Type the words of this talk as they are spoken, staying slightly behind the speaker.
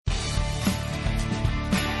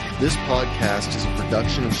This podcast is a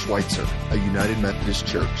production of Schweitzer, a United Methodist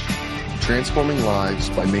Church, transforming lives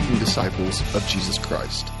by making disciples of Jesus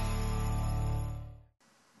Christ.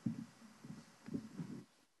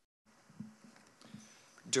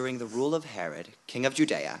 During the rule of Herod, king of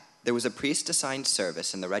Judea, there was a priest assigned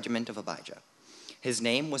service in the regiment of Abijah. His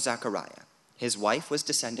name was Zechariah. His wife was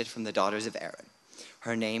descended from the daughters of Aaron.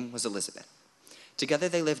 Her name was Elizabeth. Together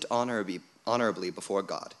they lived honorably before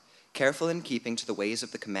God, careful in keeping to the ways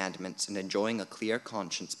of the commandments and enjoying a clear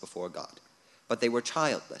conscience before God. But they were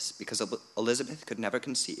childless because Elizabeth could never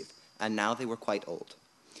conceive, and now they were quite old.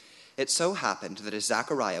 It so happened that as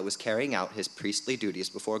Zechariah was carrying out his priestly duties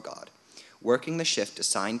before God, working the shift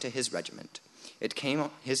assigned to his regiment, it came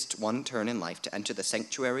his one turn in life to enter the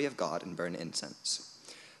sanctuary of God and burn incense.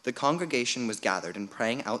 The congregation was gathered and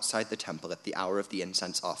praying outside the temple at the hour of the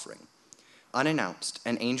incense offering. Unannounced,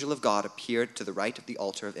 an angel of God appeared to the right of the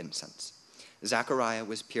altar of incense. Zechariah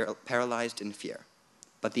was paralyzed in fear,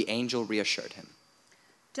 but the angel reassured him.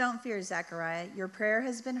 Don't fear, Zechariah. Your prayer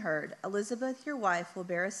has been heard. Elizabeth, your wife, will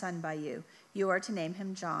bear a son by you. You are to name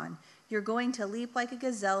him John. You're going to leap like a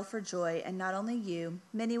gazelle for joy, and not only you,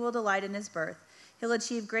 many will delight in his birth. He'll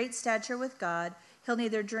achieve great stature with God. He'll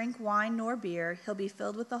neither drink wine nor beer. He'll be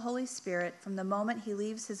filled with the Holy Spirit from the moment he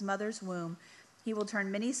leaves his mother's womb. He will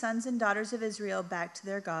turn many sons and daughters of Israel back to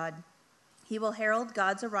their God. He will herald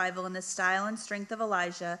God's arrival in the style and strength of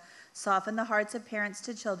Elijah, soften the hearts of parents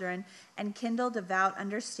to children, and kindle devout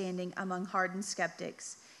understanding among hardened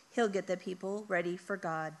skeptics. He'll get the people ready for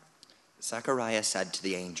God. Zechariah said to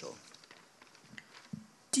the angel,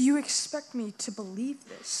 Do you expect me to believe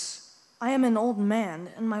this? I am an old man,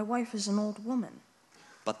 and my wife is an old woman.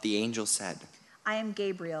 But the angel said, I am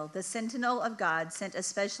Gabriel, the sentinel of God, sent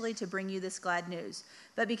especially to bring you this glad news.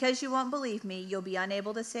 But because you won't believe me, you'll be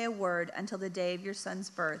unable to say a word until the day of your son's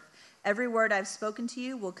birth. Every word I've spoken to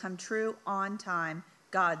you will come true on time,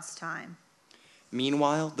 God's time.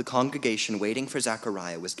 Meanwhile, the congregation waiting for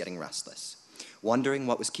Zechariah was getting restless, wondering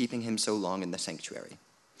what was keeping him so long in the sanctuary.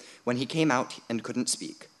 When he came out and couldn't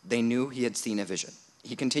speak, they knew he had seen a vision.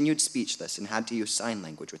 He continued speechless and had to use sign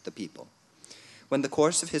language with the people. When the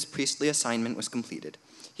course of his priestly assignment was completed,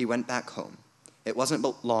 he went back home. It wasn't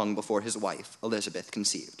long before his wife, Elizabeth,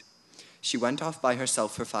 conceived. She went off by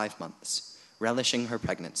herself for 5 months, relishing her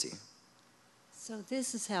pregnancy. So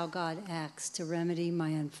this is how God acts to remedy my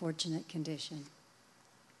unfortunate condition.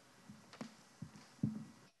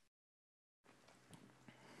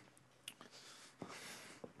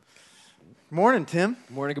 Morning, Tim.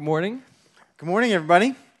 Good morning, good morning. Good morning,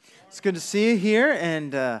 everybody. It's good to see you here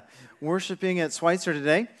and worshiping at Schweitzer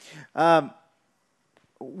today.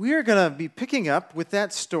 We're going to be picking up with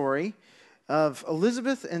that story of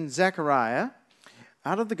Elizabeth and Zechariah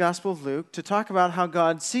out of the Gospel of Luke to talk about how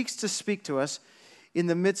God seeks to speak to us in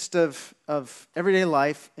the midst of everyday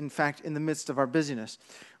life, in fact, in the midst of our busyness.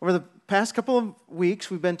 Over the past couple of weeks,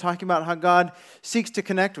 we've been talking about how God seeks to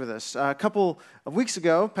connect with us. A couple of weeks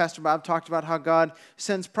ago, Pastor Bob talked about how God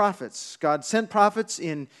sends prophets. God sent prophets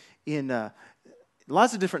in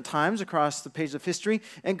lots of different times across the page of history,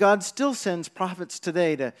 and God still sends prophets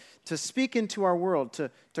today to speak into our world,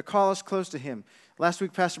 to call us close to Him. Last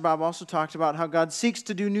week, Pastor Bob also talked about how God seeks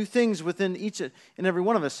to do new things within each and every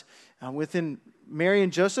one of us. Within Mary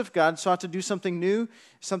and Joseph, God sought to do something new,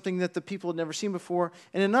 something that the people had never seen before.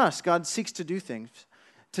 And in us, God seeks to do things.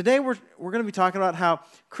 Today, we're going to be talking about how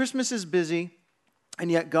Christmas is busy,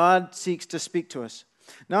 and yet God seeks to speak to us.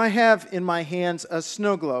 Now, I have in my hands a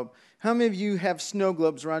snow globe. How many of you have snow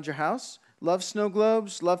globes around your house? Love snow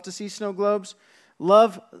globes? Love to see snow globes?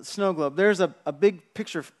 Love snow globe. There's a big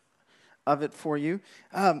picture of it for you.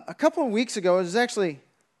 A couple of weeks ago, it was actually,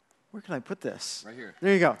 where can I put this? Right here.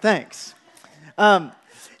 There you go. Thanks.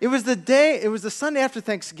 It was the Sunday after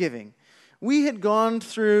Thanksgiving. We had gone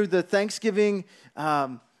through the Thanksgiving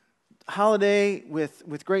holiday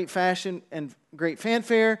with great fashion and great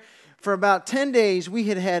fanfare. For about 10 days, we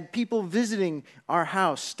had people visiting our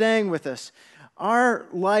house, staying with us. Our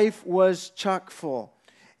life was chock full.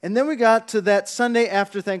 And then we got to that Sunday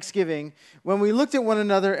after Thanksgiving when we looked at one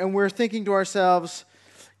another and we're thinking to ourselves,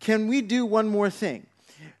 can we do one more thing?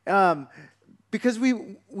 Because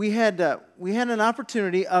we had an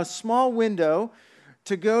opportunity, a small window,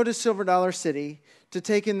 to go to Silver Dollar City, to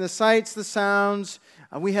take in the sights, the sounds.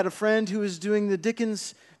 We had a friend who was doing the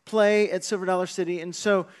Dickens play at Silver Dollar City, and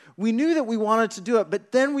so we knew that we wanted to do it,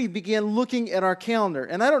 but then we began looking at our calendar.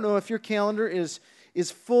 And I don't know if your calendar is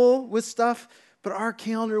full with stuff, but our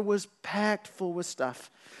calendar was packed full with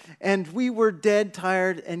stuff. And we were dead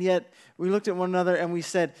tired, and yet we looked at one another and we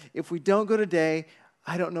said, if we don't go today,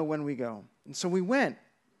 I don't know when we go. And so we went.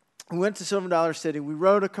 We went to Silver Dollar City. We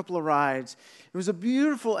rode a couple of rides. It was a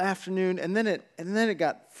beautiful afternoon, and then it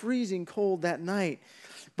got freezing cold that night.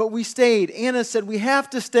 But we stayed. Anna said, we have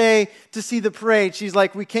to stay to see the parade. She's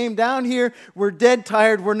like, we came down here. We're dead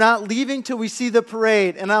tired. We're not leaving till we see the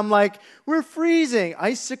parade. And I'm like, we're freezing.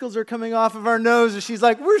 Icicles are coming off of our noses. She's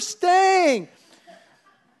like, we're staying.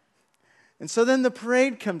 And so then the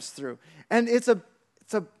parade comes through. And it's a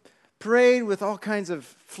parade with all kinds of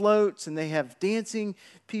floats, and they have dancing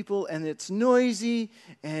people, and it's noisy.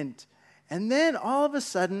 And then all of a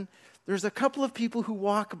sudden, there's a couple of people who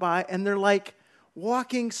walk by, and they're like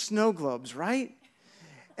walking snow globes, right?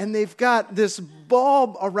 And they've got this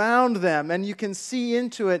bulb around them, and you can see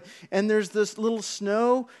into it, and there's this little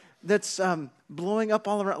snow that's blowing up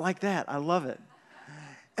all around like that. I love it.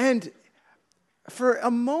 And for a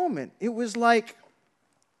moment, it was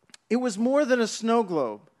more than a snow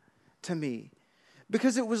globe to me,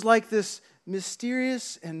 because it was like this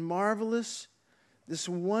mysterious and marvelous, this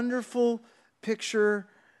wonderful picture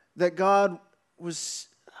that God was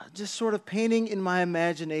just sort of painting in my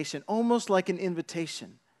imagination, almost like an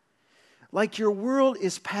invitation. Like your world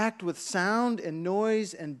is packed with sound and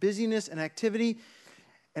noise and busyness and activity,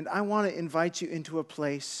 and I want to invite you into a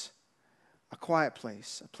place, a quiet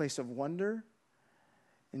place, a place of wonder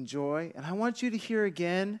and joy. And I want you to hear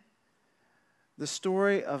again the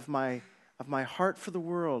story of my heart for the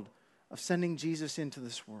world, of sending Jesus into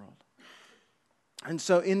this world. And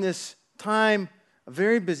so in this time, a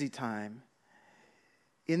very busy time,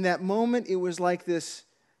 in that moment, it was like this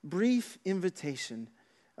brief invitation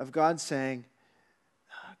of God saying,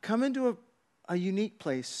 come into a unique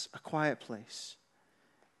place, a quiet place,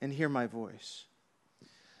 and hear my voice.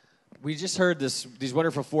 We just heard these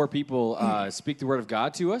wonderful four people speak the word of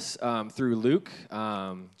God to us through Luke,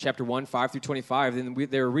 chapter 1, 5 through 25. And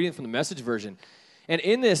they were reading from the Message version. And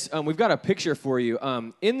in this, we've got a picture for you.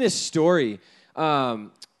 In this story,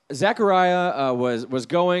 Zechariah was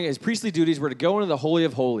going, his priestly duties were to go into the Holy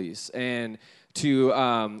of Holies and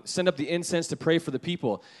to send up the incense to pray for the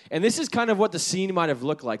people. And this is kind of what the scene might have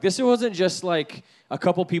looked like. This wasn't just like a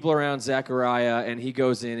couple people around Zechariah and he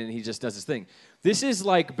goes in and he just does his thing. This is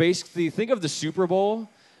like basically, think of the Super Bowl.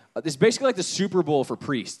 This is basically like the Super Bowl for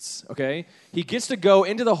priests, okay? He gets to go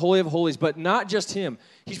into the Holy of Holies, but not just him.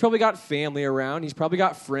 He's probably got family around. He's probably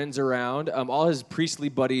got friends around. All his priestly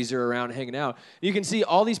buddies are around hanging out. You can see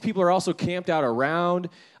all these people are also camped out around.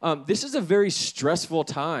 This is a very stressful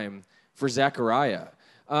time for Zechariah.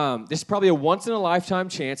 This is probably a once-in-a-lifetime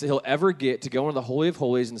chance that he'll ever get to go into the Holy of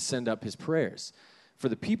Holies and send up his prayers for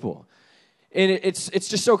the people. And it's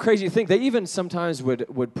just so crazy to think. They even sometimes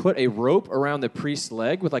would put a rope around the priest's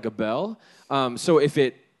leg with like a bell. So if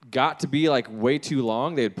it got to be like way too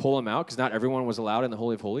long, they would pull him out because not everyone was allowed in the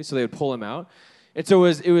Holy of Holies. So they would pull him out. And so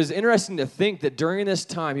it was interesting to think that during this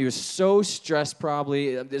time, he was so stressed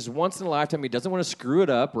probably. This once in a lifetime, he doesn't want to screw it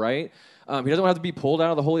up, right? He doesn't want to have to be pulled out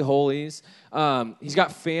of the Holy Holies. He's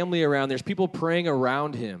got family around. There's people praying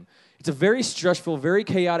around him. It's a very stressful, very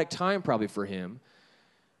chaotic time probably for him.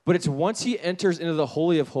 But it's once he enters into the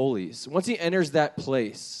Holy of Holies, once he enters that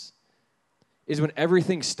place, is when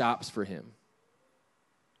everything stops for him.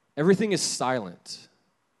 Everything is silent.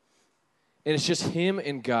 And it's just him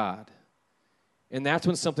and God. And that's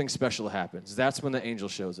when something special happens. That's when the angel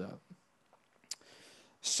shows up.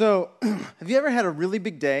 So, have you ever had a really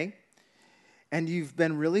big day, and you've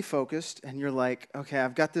been really focused, and you're like, okay,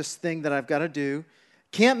 I've got this thing that I've got to do.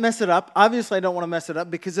 Can't mess it up. Obviously, I don't want to mess it up,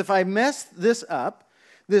 because if I mess this up,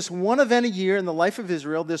 this one event a year in the life of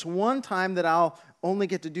Israel, this one time that I'll only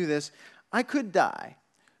get to do this, I could die.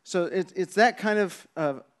 So it's that kind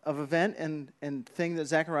of event and thing that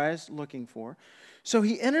Zechariah is looking for. So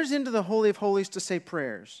he enters into the Holy of Holies to say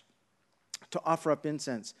prayers, to offer up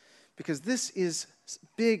incense, because this is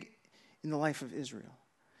big in the life of Israel.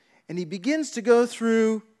 And he begins to go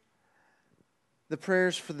through the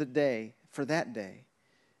prayers for the day, for that day.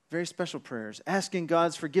 Very special prayers, asking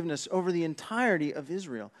God's forgiveness over the entirety of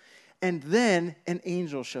Israel. And then an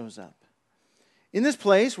angel shows up. In this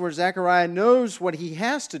place where Zechariah knows what he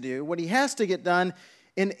has to do, what he has to get done,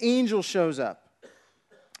 an angel shows up.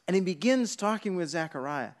 And he begins talking with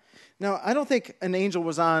Zechariah. Now, I don't think an angel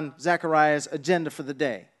was on Zechariah's agenda for the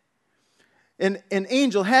day. An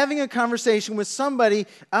angel having a conversation with somebody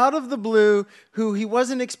out of the blue who he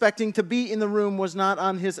wasn't expecting to be in the room was not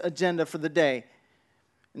on his agenda for the day.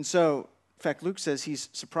 And so, in fact, Luke says he's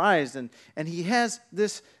surprised, and he has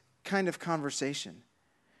this kind of conversation.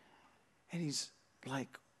 And he's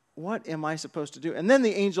like, what am I supposed to do? And then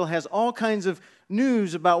the angel has all kinds of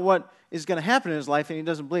news about what is going to happen in his life, and he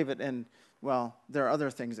doesn't believe it. And, well, there are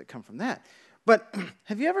other things that come from that. But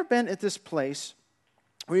have you ever been at this place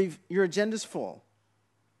where your agenda's full,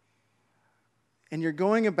 and you're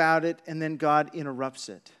going about it, and then God interrupts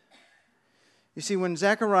it. You see, when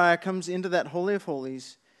Zechariah comes into that Holy of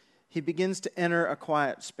Holies, he begins to enter a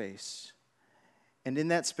quiet space. And in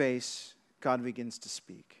that space, God begins to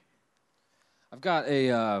speak. I've got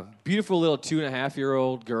a beautiful little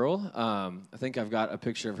 2.5-year-old girl. I think I've got a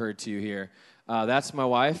picture of her too here. That's my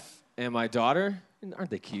wife and my daughter. Aren't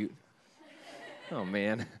they cute? Oh,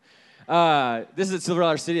 man. This is at Silver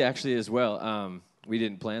Dollar City, actually, as well. We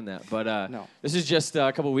didn't plan that. But No. This is just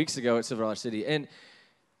a couple weeks ago at Silver Dollar City. And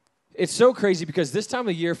it's so crazy because this time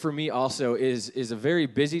of year for me also is a very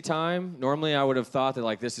busy time. Normally I would have thought that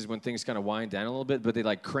like this is when things kind of wind down a little bit, but they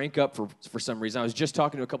like crank up for some reason. I was just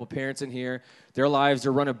talking to a couple parents in here. Their lives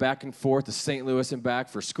are running back and forth to St. Louis and back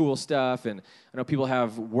for school stuff, and I know people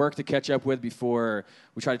have work to catch up with before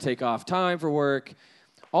we try to take off time for work.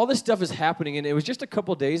 All this stuff is happening, and it was just a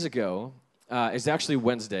couple days ago. It's actually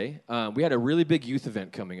Wednesday. We had a really big youth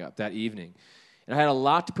event coming up that evening. And I had a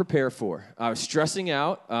lot to prepare for. I was stressing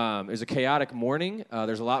out. It was a chaotic morning.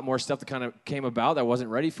 There's a lot more stuff that kind of came about that I wasn't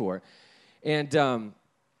ready for. And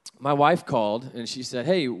my wife called, and she said,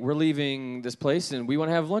 hey, we're leaving this place, and we want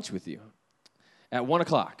to have lunch with you at 1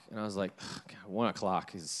 o'clock. And I was like, God, 1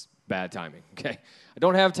 o'clock is bad timing, okay? I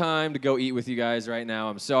don't have time to go eat with you guys right now.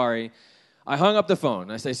 I'm sorry. I hung up the phone,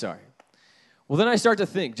 and I say sorry. Well, then I start to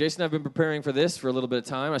think. Jason and I have been preparing for this for a little bit of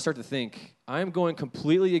time. I start to think, I'm going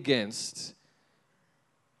completely against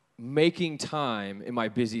making time in my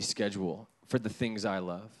busy schedule for the things I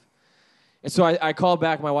love. And so I called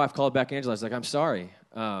back, my wife called back Angela. I was like, I'm sorry.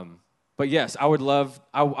 But yes, I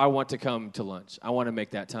want to come to lunch. I want to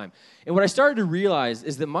make that time. And what I started to realize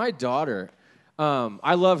is that my daughter,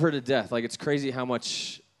 I love her to death. Like, it's crazy how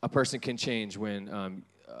much a person can change when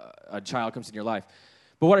a child comes in your life.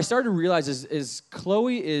 But what I started to realize is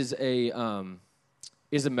Chloe is a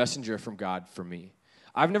messenger from God for me.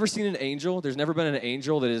 I've never seen an angel. There's never been an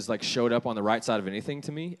angel that has like showed up on the right side of anything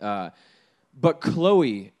to me. But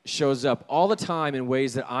Chloe shows up all the time in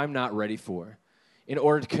ways that I'm not ready for in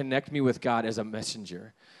order to connect me with God as a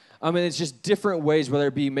messenger. And it's just different ways, whether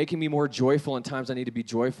it be making me more joyful in times I need to be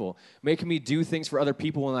joyful, making me do things for other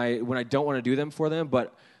people when I don't want to do them for them,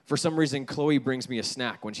 but for some reason Chloe brings me a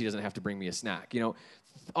snack when she doesn't have to bring me a snack. You know,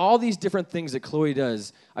 all these different things that Chloe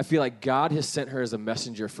does, I feel like God has sent her as a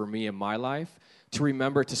messenger for me in my life to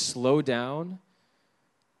remember to slow down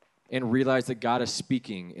and realize that God is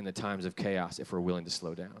speaking in the times of chaos if we're willing to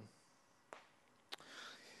slow down.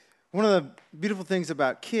 One of the beautiful things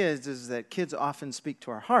about kids is that kids often speak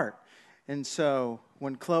to our heart. And so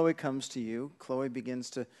when Chloe comes to you, Chloe begins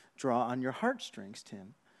to draw on your heartstrings,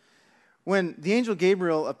 Tim. When the angel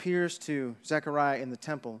Gabriel appears to Zechariah in the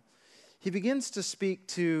temple, he begins to speak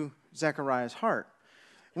to Zechariah's heart.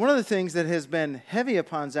 One of the things that has been heavy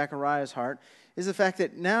upon Zechariah's heart is the fact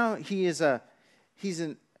that now he's a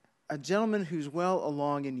gentleman who's well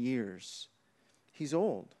along in years. He's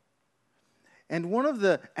old. And one of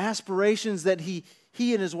the aspirations that he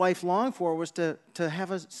and his wife longed for was to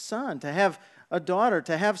have a son, to have a daughter,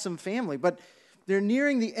 to have some family. But they're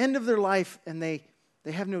nearing the end of their life, and they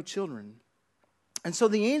have no children. And so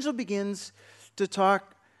the angel begins to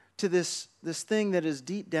talk to this thing that is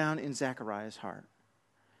deep down in Zechariah's heart.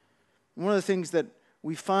 One of the things that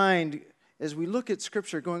we find as we look at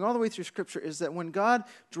Scripture, going all the way through Scripture, is that when God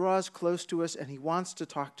draws close to us and He wants to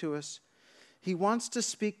talk to us, He wants to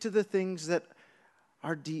speak to the things that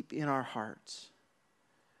are deep in our hearts.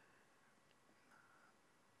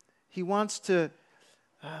 He wants to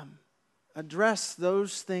address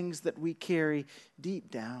those things that we carry deep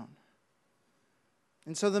down.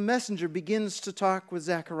 And so the messenger begins to talk with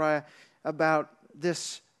Zechariah about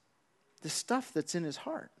this stuff that's in his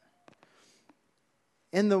heart.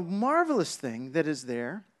 And the marvelous thing that is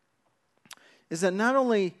there is that not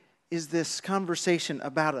only is this conversation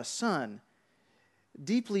about a son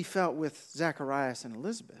deeply felt with Zacharias and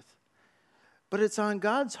Elizabeth, but it's on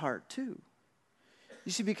God's heart too.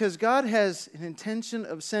 You see, because God has an intention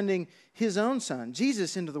of sending His own Son,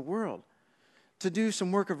 Jesus, into the world to do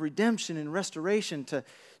some work of redemption and restoration,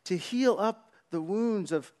 to heal up the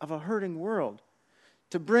wounds of a hurting world,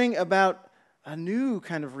 to bring about a new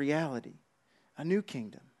kind of reality, a new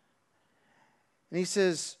kingdom. And He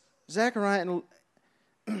says, Zechariah,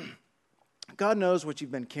 God knows what you've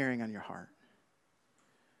been carrying on your heart.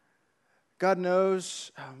 God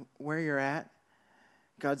knows where you're at.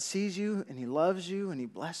 God sees you, and He loves you, and He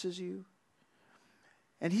blesses you.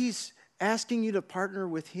 And He's asking you to partner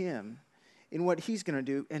with Him in what He's going to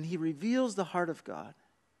do, and He reveals the heart of God.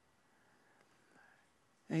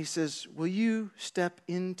 And He says, will you step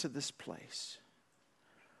into this place?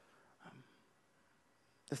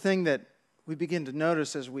 the thing that we begin to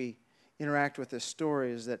notice as we interact with this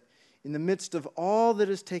story is that in the midst of all that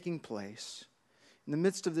is taking place, in the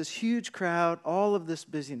midst of this huge crowd, all of this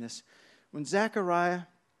busyness, when Zechariah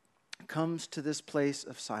comes to this place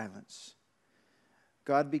of silence,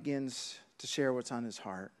 God begins to share what's on his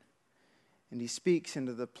heart. And he speaks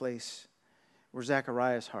into the place where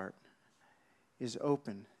Zechariah's heart is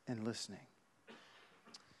open and listening.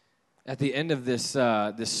 At the end of this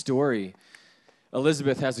story,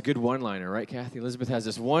 Elizabeth has a good one-liner, right, Kathy? Elizabeth has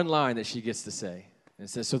this one line that she gets to say. And it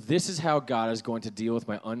says, so this is how God is going to deal with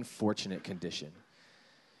my unfortunate condition.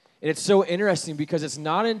 And it's so interesting because it's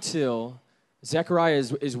not until Zechariah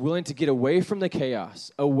is willing to get away from the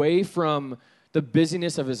chaos, away from the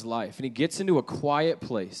busyness of his life, and he gets into a quiet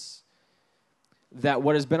place, that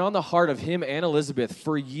what has been on the heart of him and Elizabeth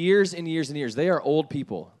for years and years and years, they are old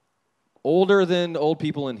people, older than old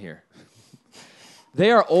people in here.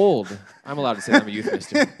 They are old. I'm allowed to say I'm a youth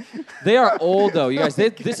minister. They are old, though. You guys,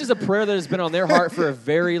 this is a prayer that has been on their heart for a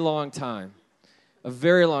very long time. A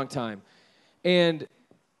very long time. And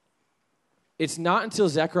it's not until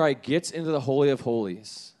Zechariah gets into the Holy of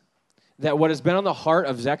Holies that what has been on the heart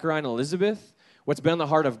of Zechariah and Elizabeth, what's been on the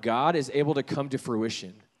heart of God, is able to come to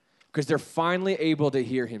fruition. Because they're finally able to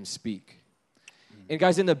hear him speak. And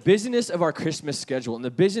guys, in the busyness of our Christmas schedule, in the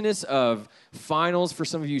busyness of finals for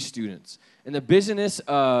some of you students, in the busyness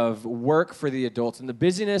of work for the adults, in the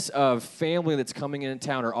busyness of family that's coming in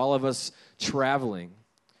town, or all of us traveling,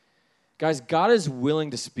 guys, God is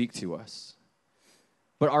willing to speak to us.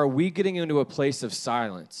 But are we getting into a place of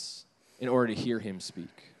silence in order to hear him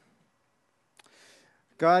speak?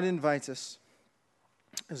 God invites us,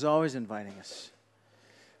 is always inviting us,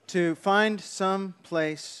 to find some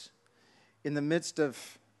place in the midst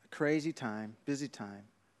of a crazy time, busy time,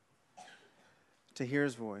 to hear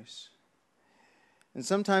his voice. And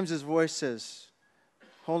sometimes his voice says,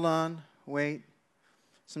 hold on, wait.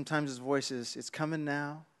 Sometimes his voice is, it's coming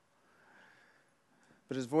now.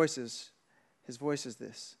 But his voice is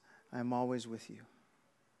this, I am always with you.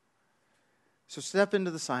 So step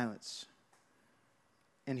into the silence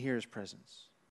and hear his presence.